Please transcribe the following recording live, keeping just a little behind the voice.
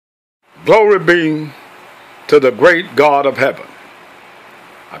Glory be to the great God of heaven.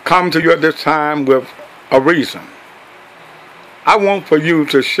 I come to you at this time with a reason. I want for you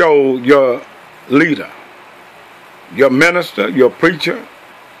to show your leader, your minister, your preacher,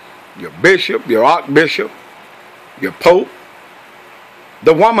 your bishop, your archbishop, your pope,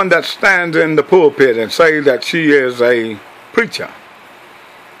 the woman that stands in the pulpit and say that she is a preacher,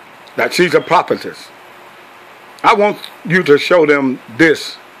 that she's a prophetess. I want you to show them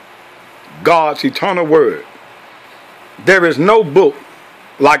this, God's eternal word. There is no book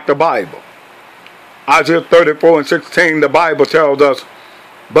like the Bible. Isaiah 34:16, the Bible tells us,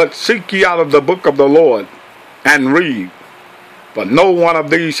 "But seek ye out of the book of the Lord, and read, for no one of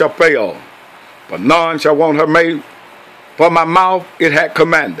these shall fail, for none shall want her made. For my mouth it had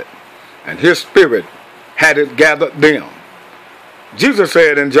commanded, and his spirit had it gathered them." Jesus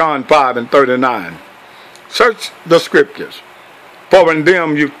said in John 5:39, "Search the scriptures, for in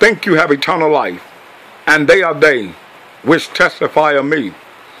them you think you have eternal life, and they are they which testify of me."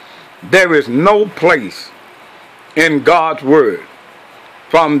 There is no place in God's word,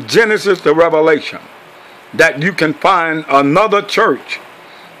 from Genesis to Revelation, that you can find another church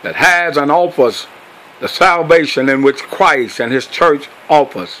that has and offers the salvation in which Christ and his church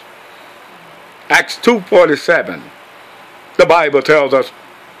offers. Acts 2:47, the Bible tells us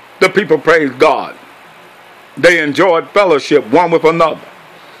the people praised God. They enjoyed fellowship one with another,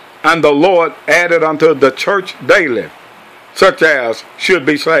 and the Lord added unto the church daily such as should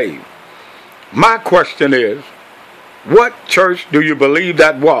be saved. My question is, what church do you believe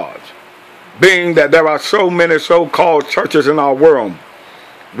that was? Being that there are so many so-called churches in our world,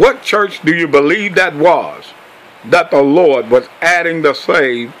 what church do you believe that was, that the Lord was adding the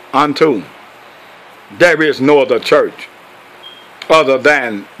saved unto? There is no other church other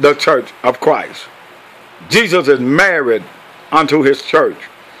than the church of Christ. Jesus is married unto his church.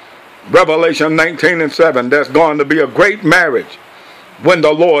 Revelation 19:7, there's going to be a great marriage when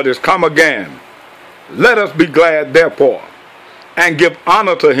the Lord is come again. Let us be glad therefore, and give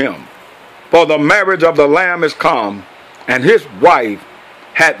honor to him, for the marriage of the Lamb is come, and his wife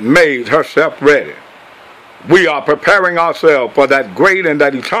had made herself ready. We are preparing ourselves for that great and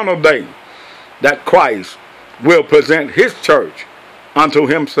that eternal day that Christ will present his church unto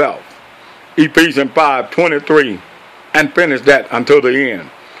himself. Ephesians 5:23, and finish that until the end.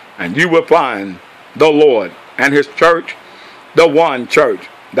 And you will find the Lord and his church, the one church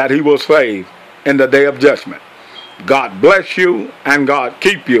that he will save in the day of judgment. God bless you and God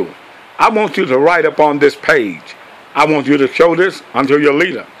keep you. I want you to write up on this page. I want you to show this unto your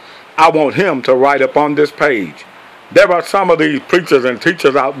leader. I want him to write up on this page. There are some of these preachers and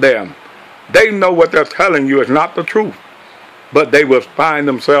teachers out there. They know what they're telling you is not the truth, but they will find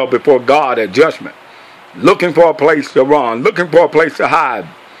themselves before God at judgment, looking for a place to run, looking for a place to hide,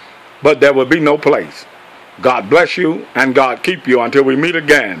 but there will be no place. God bless you and God keep you until we meet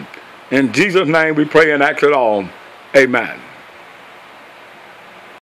again. In Jesus' name we pray and ask it all. Amen.